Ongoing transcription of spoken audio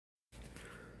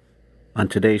On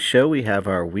today's show, we have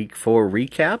our Week 4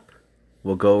 recap.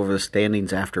 We'll go over the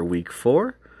standings after Week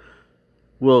 4.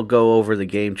 We'll go over the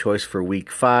game choice for Week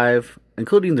 5,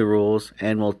 including the rules,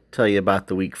 and we'll tell you about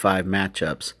the Week 5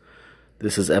 matchups.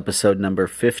 This is episode number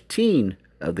 15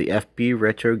 of the FB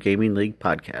Retro Gaming League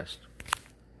podcast.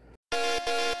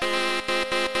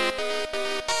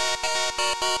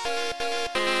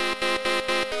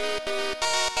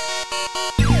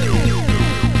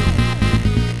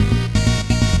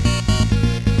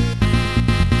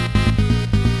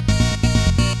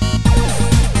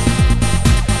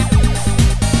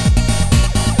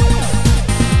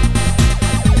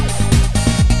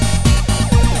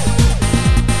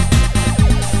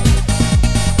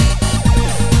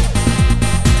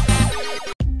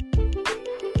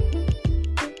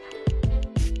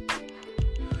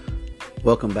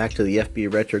 Welcome back to the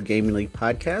FB Retro Gaming League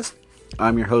podcast.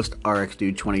 I'm your host,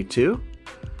 RxDude22,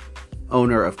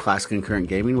 owner of Classic Concurrent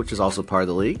Gaming, which is also part of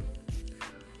the league.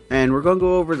 And we're going to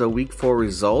go over the Week 4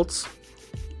 results.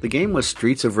 The game was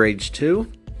Streets of Rage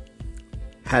 2.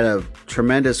 Had a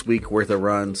tremendous week worth of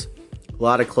runs. A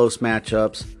lot of close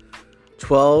matchups.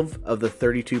 12 of the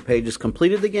 32 pages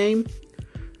completed the game.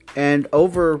 And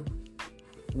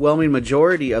overwhelming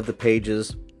majority of the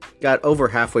pages got over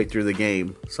halfway through the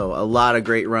game, so a lot of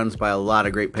great runs by a lot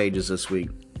of great pages this week.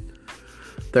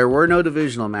 There were no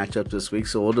divisional matchups this week,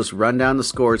 so we'll just run down the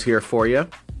scores here for you.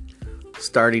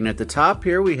 Starting at the top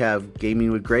here, we have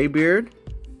Gaming with Graybeard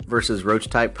versus Roach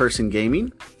Type Person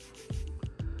Gaming.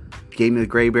 Gaming with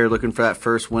Graybeard looking for that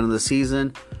first win of the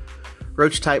season.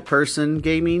 Roach Type Person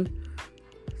Gaming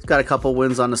has got a couple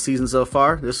wins on the season so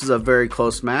far. This is a very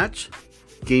close match.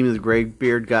 Gaming with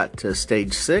Graybeard got to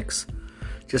stage 6.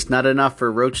 Just not enough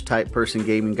for Roach Type Person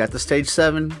Gaming. Got to stage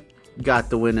 7. Got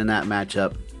the win in that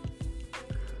matchup.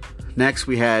 Next,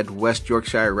 we had West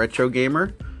Yorkshire Retro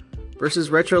Gamer versus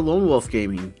Retro Lone Wolf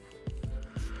Gaming.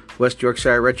 West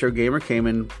Yorkshire Retro Gamer came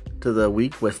into the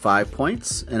week with 5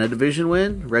 points and a division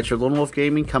win. Retro Lone Wolf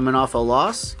Gaming, coming off a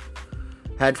loss,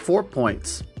 had 4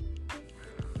 points.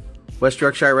 West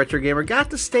Yorkshire Retro Gamer got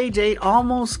to stage 8.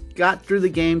 Almost got through the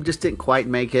game. Just didn't quite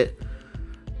make it.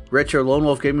 Retro Lone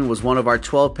Wolf Gaming was one of our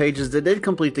 12 pages that did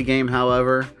complete the game,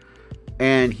 however,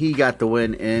 and he got the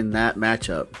win in that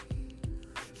matchup.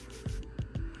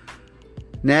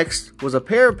 Next was a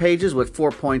pair of pages with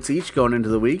 4 points each going into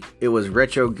the week. It was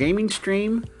Retro Gaming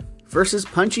Stream versus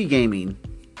Punchy Gaming.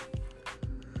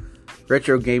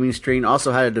 Retro Gaming Stream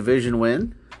also had a division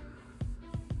win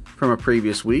from a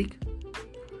previous week.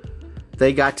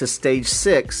 They got to stage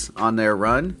 6 on their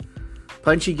run.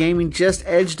 Punchy Gaming just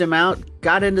edged him out,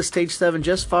 got into stage 7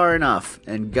 just far enough,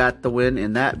 and got the win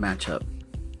in that matchup.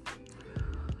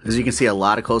 As you can see, a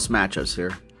lot of close matchups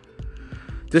here.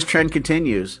 This trend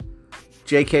continues.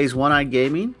 JK's One-Eyed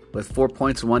Gaming with 4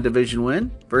 points and 1 division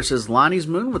win versus Lonnie's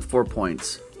Moon with 4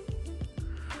 points.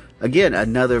 Again,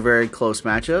 another very close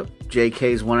matchup.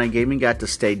 JK's One-Eyed Gaming got to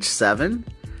stage 7.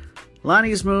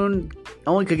 Lonnie's Moon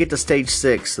only could get to stage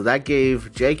 6, so that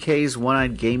gave JK's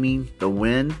One-Eyed Gaming the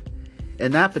win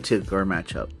in that particular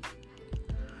matchup.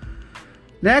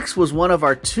 Next was one of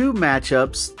our 2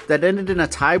 matchups that ended in a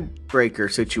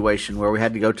tiebreaker situation where we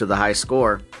had to go to the high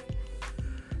score.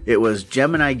 It was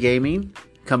Gemini Gaming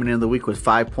coming into the week with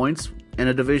 5 points and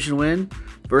a division win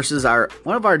versus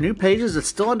one of our new pages that's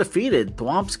still undefeated,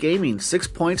 Thwomps Gaming, 6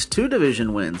 points, 2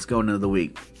 division wins going into the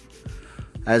week.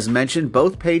 As mentioned,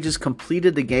 both pages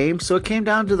completed the game, so it came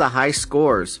down to the high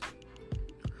scores.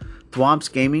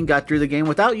 Thwomps Gaming got through the game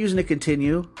without using a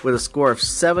continue with a score of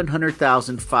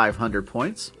 700,500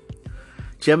 points.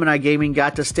 Gemini Gaming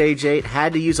got to stage 8,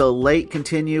 had to use a late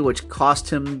continue which cost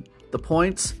him the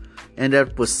points, ended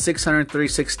up with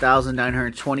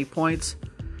 636,920 points,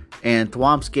 and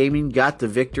Thwomps Gaming got the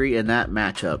victory in that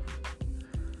matchup.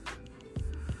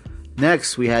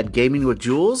 Next, we had Gaming with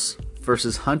Jules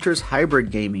versus Hunters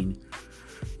Hybrid Gaming.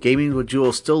 Gaming with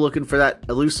Jules still looking for that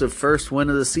elusive first win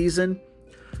of the season.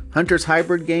 Hunters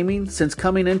Hybrid Gaming, since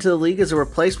coming into the league as a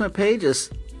replacement page, is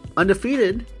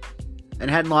undefeated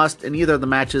and hadn't lost in either of the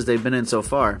matches they've been in so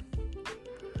far.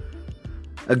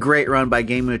 A great run by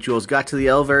Gaming with Jules. Got to the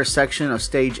Elver section of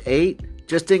stage 8.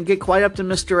 Just didn't get quite up to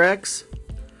Mr. X.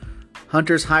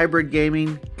 Hunters Hybrid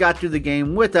Gaming got through the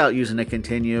game without using a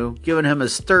continue, giving him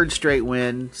his 3rd straight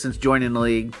win since joining the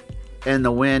league, and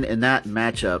the win in that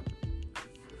matchup.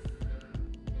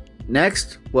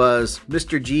 Next was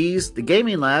Mr. G's, the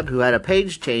Gaming Lab, who had a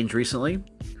page change recently,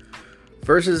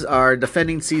 versus our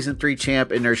defending Season 3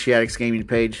 champ, Inertiatics Gaming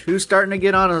page, who's starting to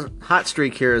get on a hot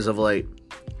streak here as of late,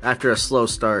 after a slow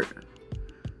start.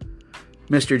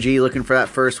 Mr. G looking for that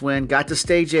first win. Got to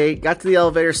stage 8, got to the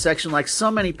elevator section like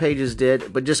so many pages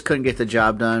did, but just couldn't get the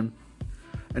job done.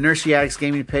 Inertiatic's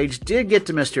gaming page did get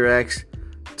to Mr. X,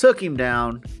 took him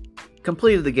down,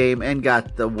 completed the game, and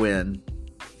got the win.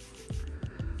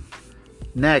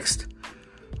 Next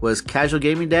was Casual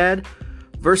Gaming Dad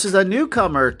versus a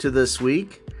newcomer to this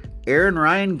week, Aaron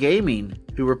Ryan Gaming,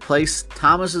 who replaced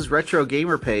Thomas's Retro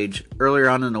Gamer page earlier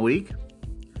on in the week.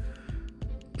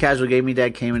 Casual Gaming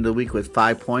Dad came into the week with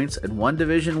 5 points and 1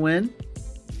 division win,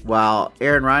 while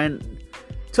Aaron Ryan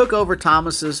took over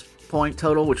Thomas's point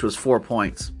total, which was 4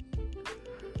 points.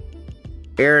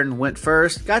 Aaron went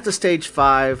first, got to stage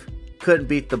 5, couldn't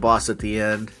beat the boss at the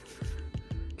end.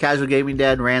 Casual Gaming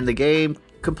Dad ran the game,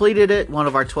 completed it, one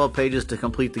of our 12 pages to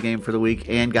complete the game for the week,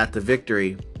 and got the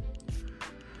victory.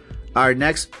 Our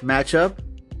next matchup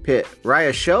pit Raya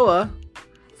Showa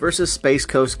versus Space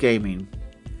Coast Gaming.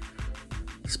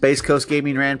 Space Coast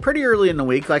Gaming ran pretty early in the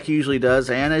week like he usually does,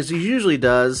 and as he usually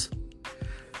does,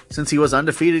 since he was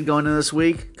undefeated going into this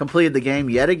week, completed the game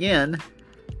yet again.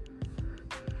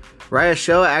 Raya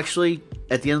Showa actually,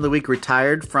 at the end of the week,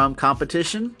 retired from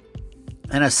competition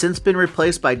and has since been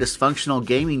replaced by Dysfunctional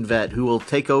Gaming Vet, who will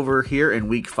take over here in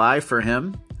week 5 for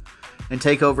him and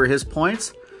take over his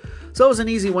points. So it was an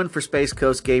easy win for Space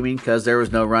Coast Gaming because there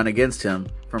was no run against him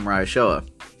from Raya Showa.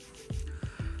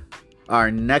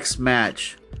 Our next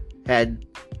match had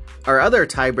our other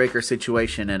tiebreaker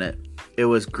situation in it. It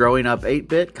was Growing Up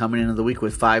 8-Bit coming into the week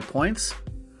with 5 points.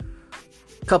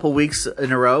 A couple weeks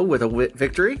in a row with a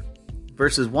victory.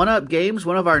 Versus 1UP Games,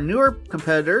 one of our newer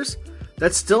competitors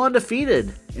that's still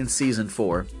undefeated in Season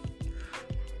 4.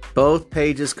 Both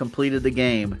pages completed the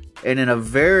game. And in a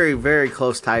very, very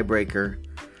close tiebreaker,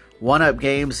 1UP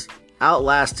Games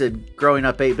outlasted Growing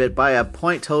Up 8-Bit by a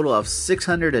point total of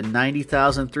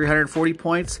 690,340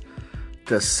 points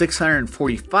to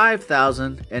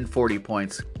 645,040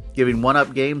 points, giving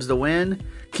 1UP Games the win,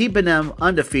 keeping them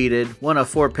undefeated, one of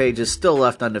 4 pages still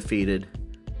left undefeated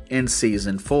in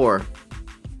Season 4.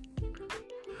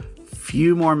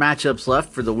 Few more matchups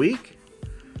left for the week.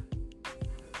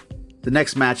 The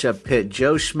next matchup pit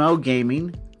Joe Schmo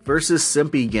Gaming versus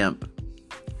Simpy Gimp.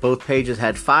 Both pages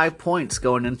had 5 points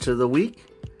going into the week.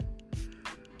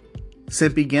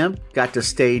 Simpy Gimp got to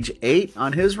stage 8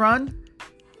 on his run.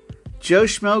 Joe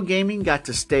Schmo Gaming got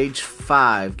to stage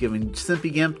 5, giving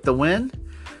Simpy Gimp the win.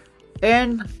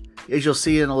 And, as you'll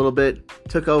see in a little bit,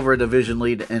 took over a division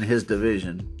lead in his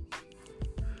division.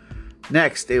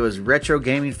 Next, it was Retro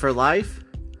Gaming for Life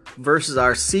versus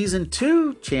our Season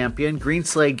 2 champion,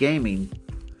 Greenslade Gaming.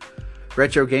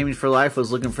 Retro Gaming for Life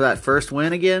was looking for that first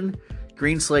win again.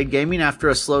 Greenslade Gaming, after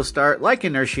a slow start, like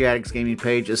Inertiatic's gaming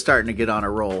page, is starting to get on a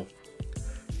roll.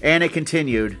 And it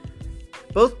continued.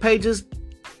 Both pages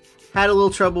had a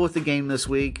little trouble with the game this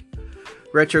week.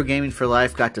 Retro Gaming for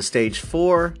Life got to stage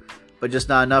 4, but just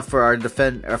not enough for our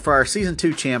Season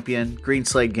 2 champion,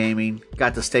 Greenslade Gaming.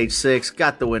 Got to stage 6,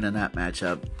 got the win in that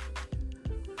matchup.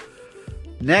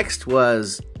 Next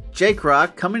was Jake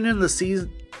Rock coming into the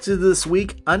season to this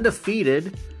week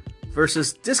undefeated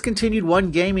versus Discontinued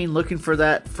One Gaming looking for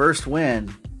that first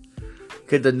win.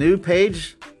 Could the new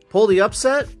page pull the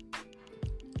upset?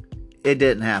 It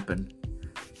didn't happen.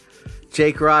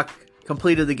 Jake Rock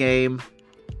completed the game.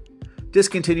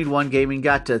 Discontinued One Gaming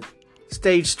got to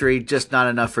stage 3, just not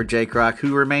enough for Jake Rock,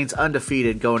 who remains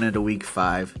undefeated going into week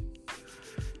 5.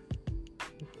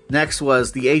 Next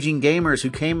was the Aging Gamers, who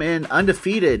came in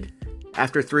undefeated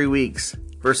after 3 weeks,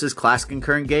 versus Classic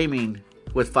Concurrent Gaming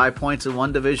with 5 points and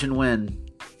 1 division win.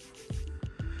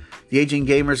 The Aging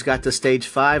Gamers got to stage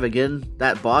 5. Again,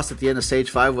 that boss at the end of stage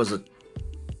 5 was a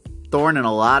thorn in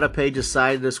a lot of pages'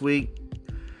 side this week.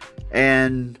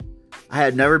 And I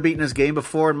had never beaten this game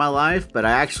before in my life, but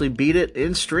I actually beat it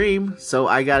in stream, so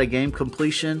I got a game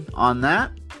completion on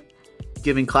that,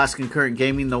 giving Classic Concurrent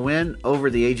Gaming the win over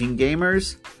the Aging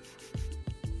Gamers.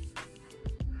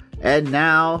 And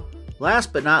now,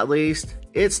 last but not least,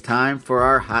 it's time for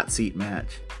our hot seat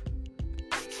match.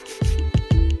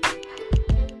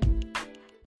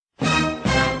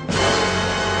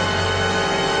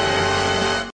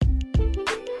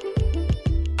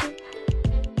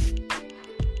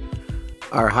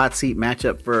 Our hot seat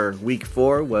matchup for week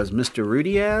 4 was Mr.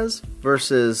 Rudiaz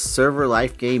versus Server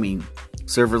Life Gaming.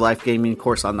 Server Life Gaming, of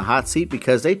course, on the hot seat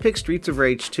because they picked Streets of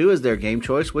Rage 2 as their game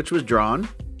choice, which was drawn.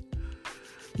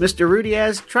 Mr.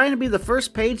 Rudiaz trying to be the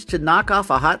first page to knock off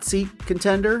a hot seat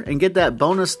contender and get that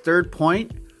bonus 3rd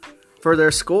point for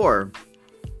their score.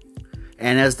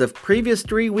 And as the previous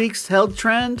 3 weeks held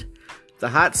trend, the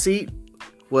hot seat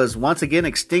was once again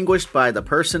extinguished by the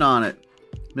person on it.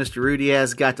 Mr.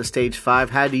 Rudiaz got to stage 5,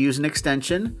 had to use an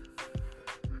extension.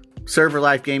 Server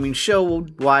Life Gaming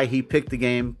showed why he picked the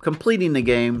game, completing the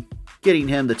game, getting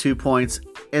him the 2 points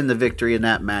and the victory in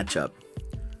that matchup.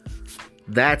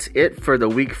 That's it for the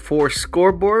Week 4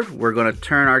 scoreboard. We're going to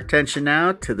turn our attention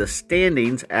now to the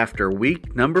standings after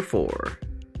week number 4.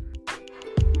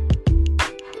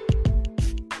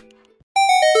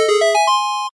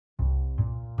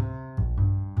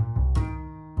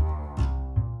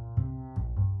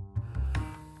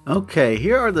 Okay,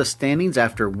 here are the standings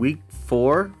after week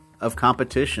 4 of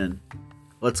competition.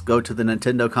 Let's go to the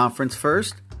Nintendo conference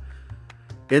first.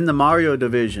 In the Mario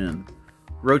division,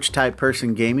 Roach Type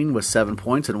Person Gaming with 7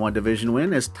 points and 1 division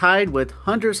win is tied with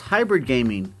Hunter's Hybrid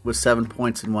Gaming with 7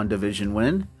 points and 1 division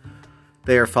win.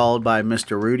 They are followed by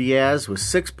Mr. Rudiaz with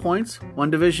 6 points,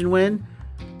 1 division win,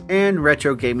 and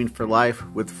Retro Gaming for Life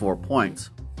with 4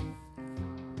 points.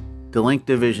 The Link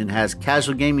division has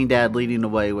Casual Gaming Dad leading the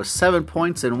way with 7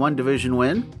 points and 1 division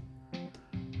win,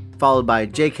 followed by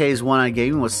JK's One Eye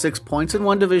Gaming with 6 points and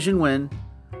 1 division win,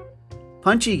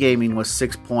 Punchy Gaming with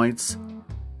 6 points,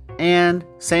 and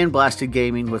Sandblasted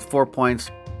Gaming with 4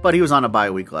 points, but he was on a bye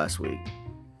week last week.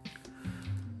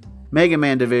 Mega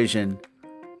Man division,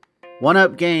 One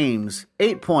Up Games,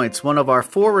 8 points, one of our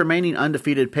 4 remaining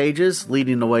undefeated pages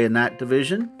leading the way in that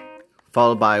division,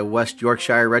 followed by West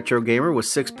Yorkshire Retro Gamer with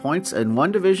 6 points and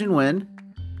 1 division win,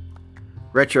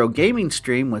 Retro Gaming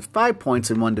Stream with 5 points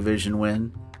and 1 division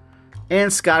win,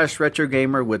 and Scottish Retro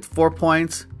Gamer with 4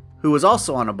 points, who was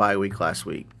also on a bye week last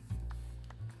week.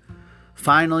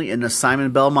 Finally, in the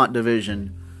Simon Belmont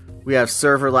division, we have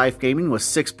Server Life Gaming with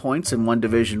 6 points and 1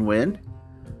 division win,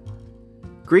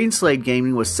 Green Slade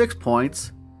Gaming with 6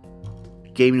 points,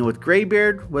 Gaming with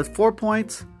Graybeard with 4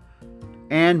 points,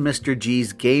 and Mr.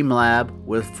 G's Game Lab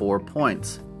with 4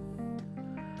 points.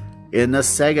 In the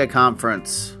Sega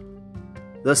Conference,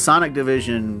 the Sonic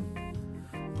division,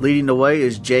 leading the way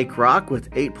is Jake Rock with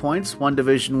 8 points, 1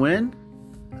 division win,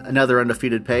 another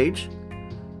undefeated page.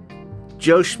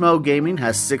 Joe Schmo Gaming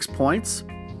has 6 points,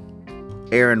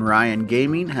 Aaron Ryan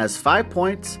Gaming has 5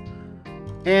 points,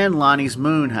 and Lonnie's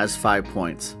Moon has 5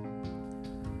 points.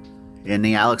 In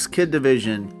the Alex Kidd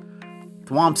division,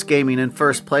 Thwomps Gaming in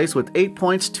first place with 8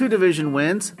 points, 2 division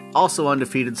wins, also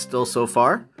undefeated still so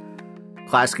far.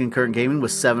 Classic Concurrent Gaming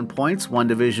with 7 points, 1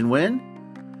 division win.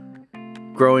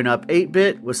 Growing Up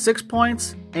 8-Bit with 6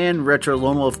 points, and Retro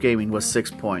Lone Wolf Gaming with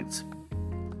 6 points.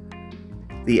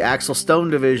 The Axel Stone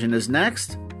division is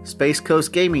next. Space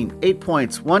Coast Gaming, 8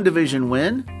 points, 1 division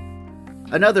win.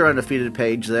 Another undefeated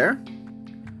page there.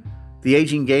 The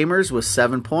Aging Gamers with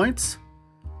 7 points.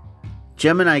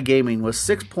 Gemini Gaming with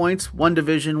 6 points, 1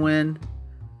 division win.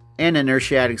 And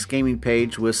Inertia Addicts Gaming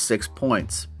page with 6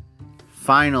 points.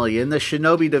 Finally, in the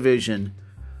Shinobi division,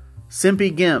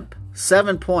 Simpy Gimp,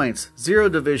 7 points, 0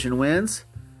 division wins.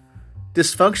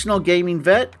 Dysfunctional Gaming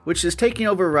Vet, which is taking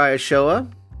over Raya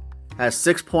Showa, has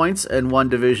 6 points and 1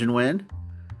 division win.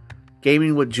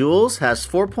 Gaming with Jules has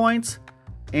 4 points,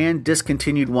 and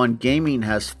Discontinued One Gaming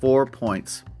has 4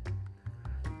 points.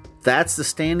 That's the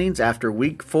standings after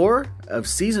week 4 of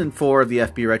season 4 of the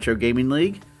FB Retro Gaming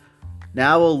League.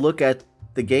 Now we'll look at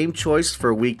the game choice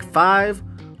for week 5,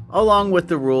 along with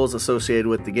the rules associated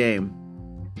with the game.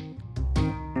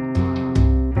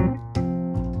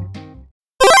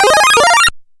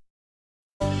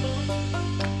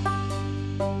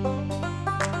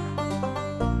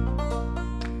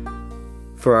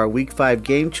 For our Week 5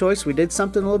 game choice, we did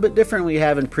something a little bit different we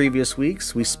have in previous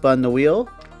weeks. We spun the wheel,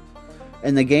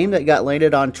 and the game that got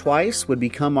landed on twice would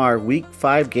become our Week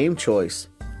 5 game choice.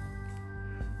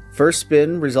 First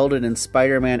spin resulted in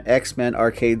Spider-Man X-Men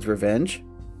Arcade's Revenge,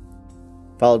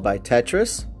 followed by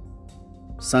Tetris,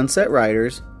 Sunset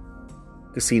Riders,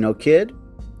 Casino Kid,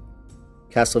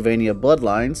 Castlevania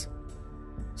Bloodlines,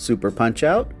 Super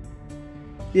Punch-Out!,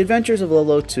 The Adventures of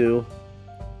Lolo 2,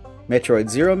 Metroid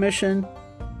Zero Mission,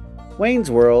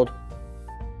 Wayne's World,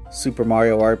 Super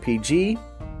Mario RPG,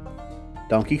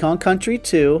 Donkey Kong Country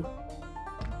 2,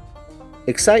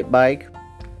 Excite Bike,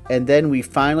 and then we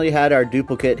finally had our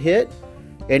duplicate hit,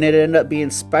 and it ended up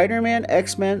being Spider-Man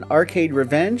X-Men Arcade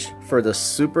Revenge for the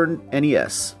Super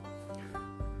NES.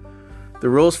 The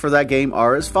rules for that game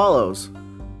are as follows.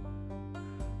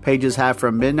 Pages have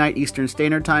from midnight Eastern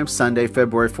Standard Time, Sunday,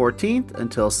 February 14th,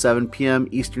 until 7 p.m.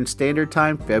 Eastern Standard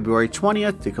Time, February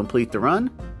 20th, to complete the run.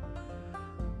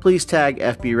 Please tag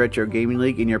FB Retro Gaming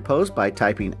League in your post by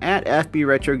typing at FB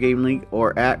Retro Gaming League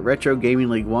or at Retro Gaming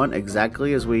League 1,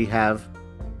 exactly as we have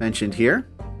mentioned here,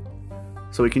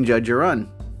 so we can judge your run.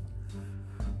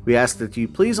 We ask that you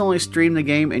please only stream the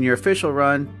game in your official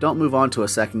run, don't move on to a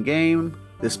second game.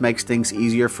 This makes things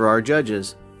easier for our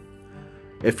judges.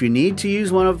 If you need to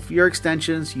use one of your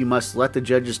extensions, you must let the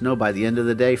judges know by the end of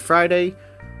the day, Friday,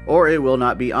 or it will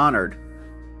not be honored.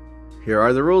 Here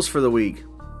are the rules for the week.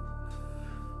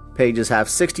 Pages have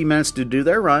 60 minutes to do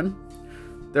their run.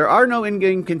 There are no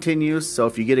in-game continues, so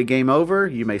if you get a game over,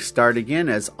 you may start again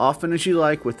as often as you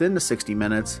like within the 60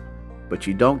 minutes, but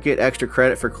you don't get extra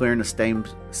credit for clearing the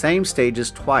same stages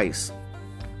twice.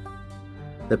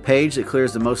 The page that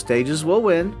clears the most stages will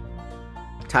win.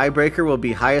 Tiebreaker will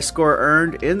be highest score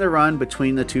earned in the run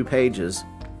between the two pages.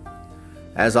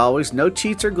 As always, no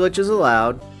cheats or glitches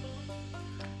allowed.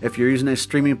 If you're using a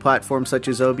streaming platform such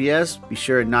as OBS, be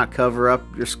sure to not cover up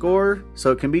your score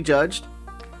so it can be judged.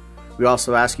 We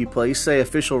also ask you please say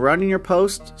official run in your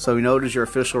post so we know it is your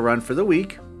official run for the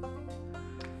week.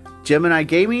 Gemini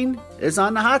Gaming is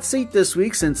on the hot seat this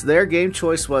week since their game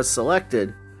choice was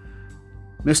selected.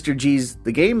 Mr. G's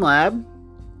The Game Lab,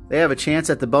 they have a chance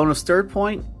at the bonus third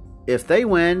point if they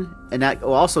win, and that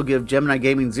will also give Gemini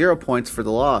Gaming 0 points for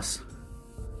the loss.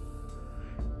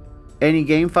 Any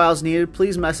game files needed,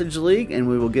 please message the league and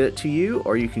we will get it to you,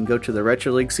 or you can go to the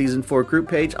Retro League Season 4 group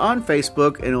page on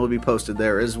Facebook and it will be posted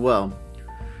there as well.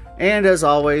 And as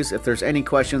always, if there's any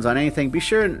questions on anything, be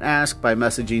sure and ask by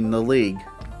messaging the league.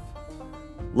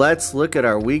 Let's look at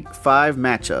our Week 5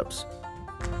 matchups.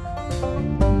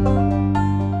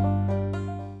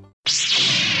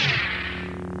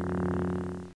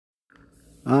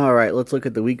 Alright, let's look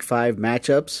at the Week 5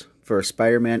 matchups for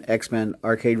Spider-Man X-Men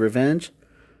Arcade Revenge.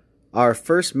 Our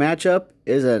first matchup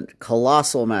is a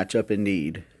colossal matchup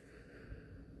indeed.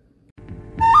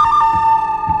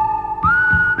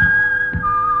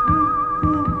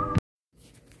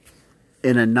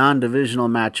 In a non-divisional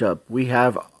matchup, we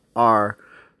have our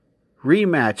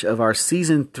rematch of our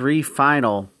Season 3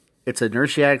 final. It's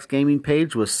Inertiacs Gaming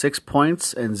Page with 6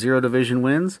 points and 0 division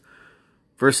wins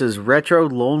versus Retro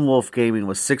Lone Wolf Gaming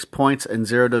with 6 points and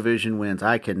 0 division wins.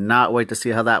 I cannot wait to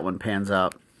see how that one pans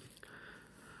out.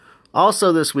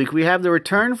 Also this week, we have the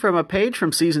return from a page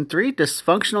from Season 3,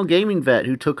 Dysfunctional Gaming Vet,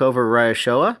 who took over Raya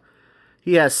Showa.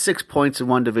 He has 6 points and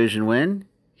 1 division win.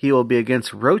 He will be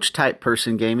against Roach Type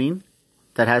Person Gaming,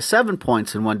 that has 7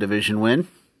 points and 1 division win.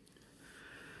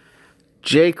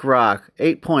 Jake Rock,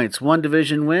 8 points, 1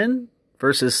 division win,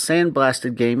 versus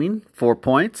Sandblasted Gaming, 4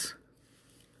 points.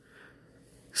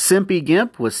 Simpy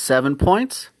Gimp with 7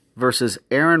 points, versus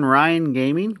Aaron Ryan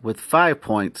Gaming with 5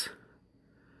 points.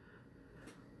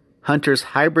 Hunter's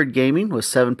Hybrid Gaming with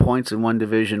 7 points and 1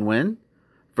 division win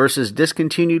versus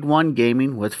Discontinued 1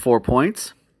 Gaming with 4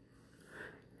 points.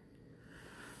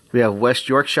 We have West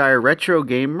Yorkshire Retro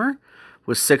Gamer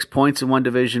with 6 points and 1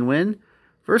 division win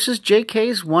versus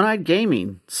JK's One-Eyed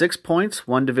Gaming, 6 points,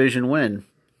 1 division win.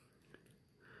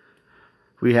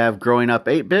 We have Growing Up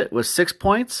 8-Bit with 6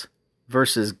 points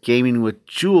versus Gaming with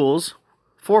Jules,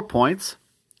 4 points.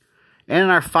 And in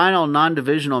our final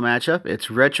non-divisional matchup, it's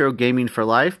Retro Gaming for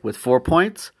Life with 4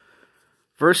 points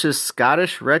versus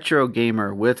Scottish Retro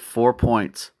Gamer with 4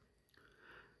 points.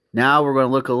 Now we're going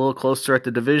to look a little closer at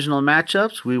the divisional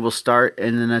matchups. We will start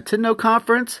in the Nintendo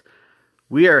Conference.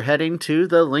 We are heading to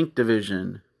the Link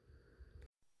Division.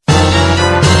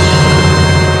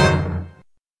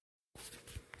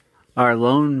 Our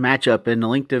lone matchup in the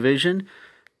Link Division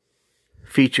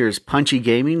features Punchy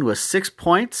Gaming with 6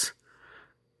 points,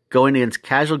 going against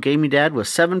Casual Gaming Dad with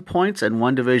 7 points and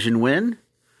 1 division win.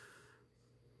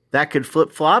 That could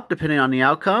flip-flop depending on the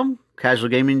outcome. Casual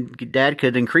Gaming Dad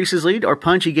could increase his lead, or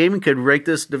Punchy Gaming could rake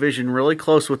this division really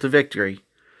close with the victory.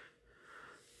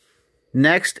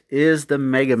 Next is the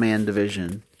Mega Man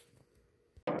Division.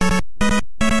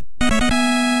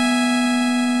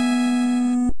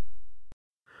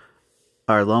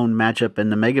 Our lone matchup in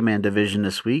the Mega Man Division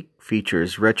this week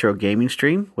features Retro Gaming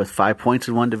Stream with 5 points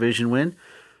and 1 division win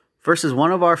versus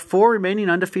one of our 4 remaining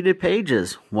undefeated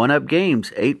pages, 1UP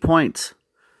Games, 8 points.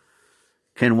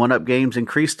 Can 1UP Games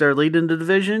increase their lead in the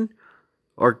division,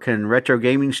 or can Retro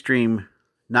Gaming Stream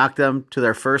knock them to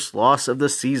their first loss of the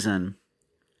season?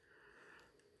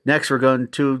 Next, we're going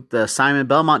to the Simon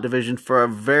Belmont Division for a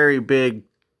very big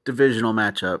divisional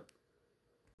matchup.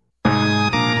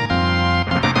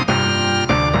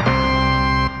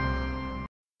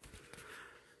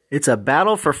 It's a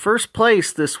battle for first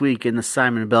place this week in the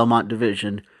Simon Belmont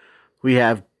Division. We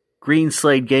have Green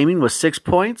Slade Gaming with 6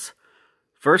 points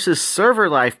versus Server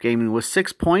Life Gaming with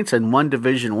 6 points and 1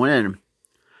 division win.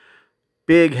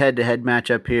 Big head-to-head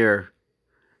matchup here.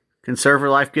 Can Server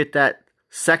Life get that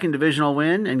second divisional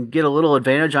win and get a little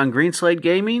advantage on Green Slade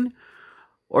Gaming?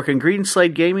 Or can Green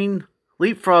Slade Gaming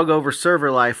leapfrog over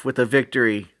Server Life with a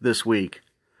victory this week?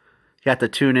 You have to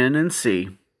tune in and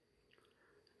see.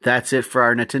 That's it for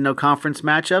our Nintendo Conference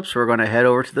matchups. We're going to head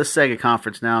over to the Sega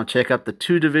Conference now and check out the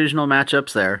two divisional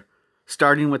matchups there,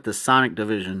 starting with the Sonic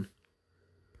Division.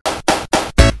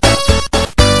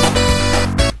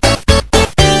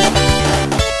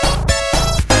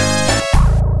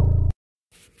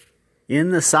 In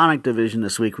the Sonic Division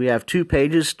this week, we have 2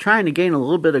 pages trying to gain a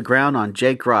little bit of ground on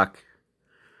Jake Rock.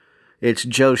 It's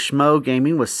Joe Schmo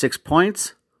Gaming with 6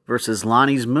 points versus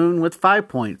Lonnie's Moon with 5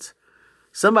 points.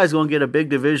 Somebody's going to get a big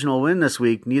divisional win this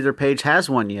week. Neither page has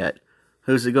one yet.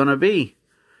 Who's it going to be?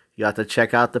 You have to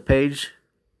check out the page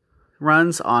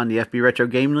runs on the FB Retro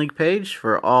Gaming League page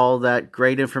for all that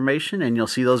great information, and you'll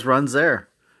see those runs there.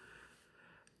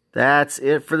 That's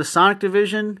it for the Sonic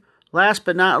Division. Last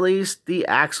but not least, the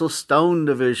Axel Stone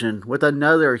Division with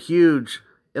another huge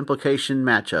implication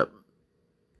matchup.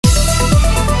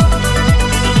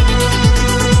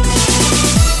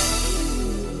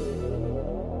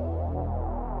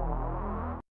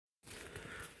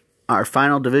 Our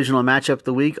final divisional matchup of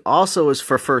the week also is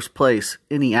for first place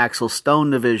in the Axel Stone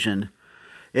Division.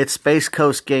 It's Space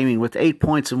Coast Gaming with 8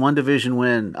 points and 1 division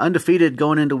win, undefeated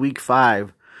going into week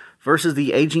 5, versus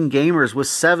the Aging Gamers with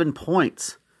 7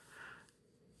 points.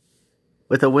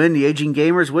 With a win, the Aging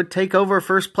Gamers would take over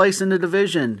first place in the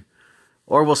division.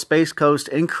 Or will Space Coast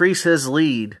increase his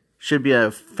lead? Should be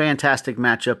a fantastic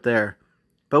matchup there.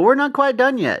 But we're not quite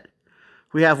done yet.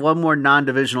 We have one more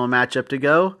non-divisional matchup to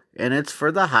go, and it's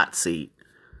for the hot seat.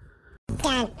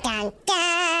 Dun, dun,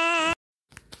 dun.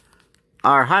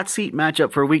 Our hot seat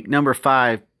matchup for week number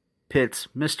 5 pits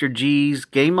Mr. G's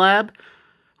Game Lab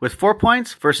with 4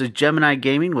 points versus Gemini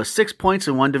Gaming with 6 points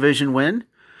and 1 division win.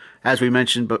 As we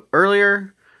mentioned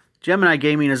earlier, Gemini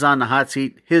Gaming is on the hot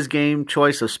seat. His game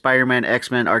choice of Spider-Man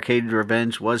X-Men Arcade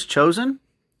Revenge was chosen.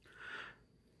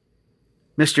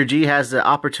 Mr. G has the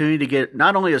opportunity to get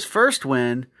not only his first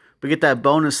win, but get that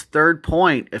bonus 3rd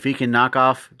point if he can knock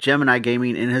off Gemini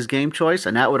Gaming in his game choice,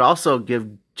 and that would also give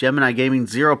Gemini Gaming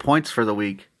 0 points for the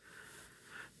week.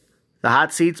 The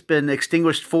hot seat's been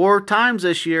extinguished 4 times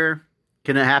this year.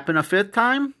 Can it happen a 5th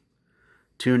time?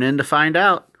 Tune in to find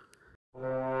out.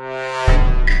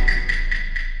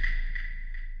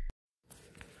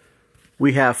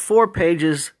 We have 4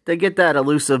 pages that get that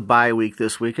elusive bye week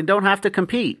this week and don't have to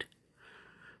compete.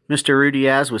 Mr. Rudy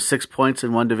Az with 6 points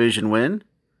and 1 division win.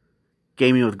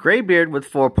 Gaming with Graybeard with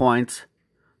 4 points.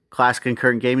 Classic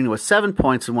Concurrent Gaming with 7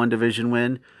 points and 1 division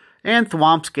win. And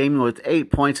Thwomps Gaming with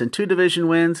 8 points and 2 division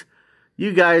wins.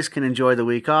 You guys can enjoy the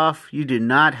week off. You do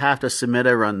not have to submit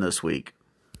a run this week.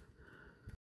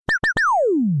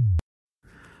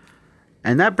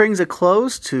 And that brings a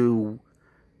close to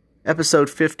episode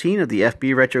 15 of the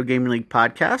FB Retro Gaming League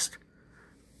podcast.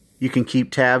 You can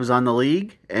keep tabs on the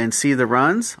league and see the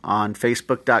runs on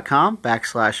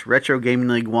Facebook.com/Retro Gaming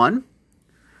League 1.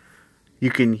 You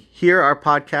can hear our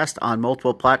podcast on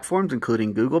multiple platforms,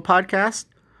 including Google Podcasts,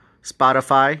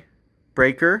 Spotify,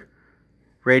 Breaker,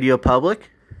 Radio Public,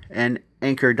 and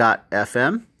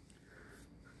Anchor.fm.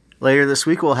 Later this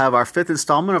week, we'll have our 5th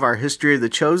installment of our History of the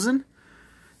Chosen.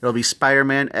 It'll be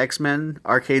Spider-Man X-Men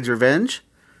Arcade's Revenge.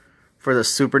 For the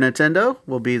Super Nintendo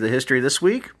will be the history this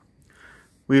week.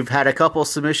 We've had a couple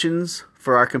submissions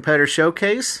for our competitor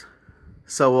showcase,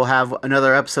 so we'll have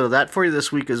another episode of that for you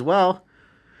this week as well.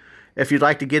 If you'd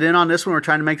like to get in on this one, we're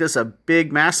trying to make this a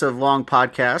big, massive, long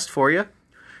podcast for you.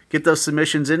 Get those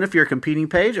submissions in if you're a competing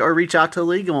page, or reach out to the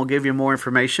league and we'll give you more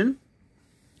information.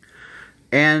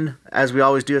 And as we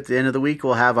always do at the end of the week,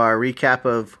 we'll have our recap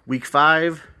of week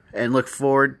 5 and look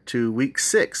forward to week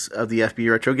 6 of the FB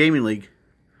Retro Gaming League.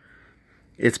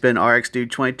 It's been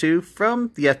RxDude22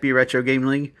 from the FB Retro Gaming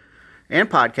League and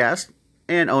podcast,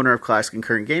 and owner of Classic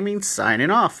Concurrent Gaming, signing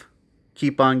off.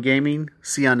 Keep on gaming.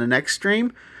 See you on the next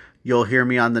stream. You'll hear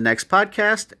me on the next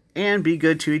podcast, and be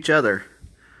good to each other.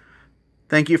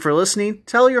 Thank you for listening.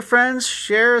 Tell your friends,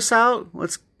 share us out,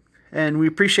 and we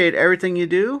appreciate everything you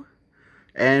do,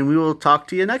 and we will talk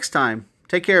to you next time.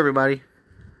 Take care, everybody.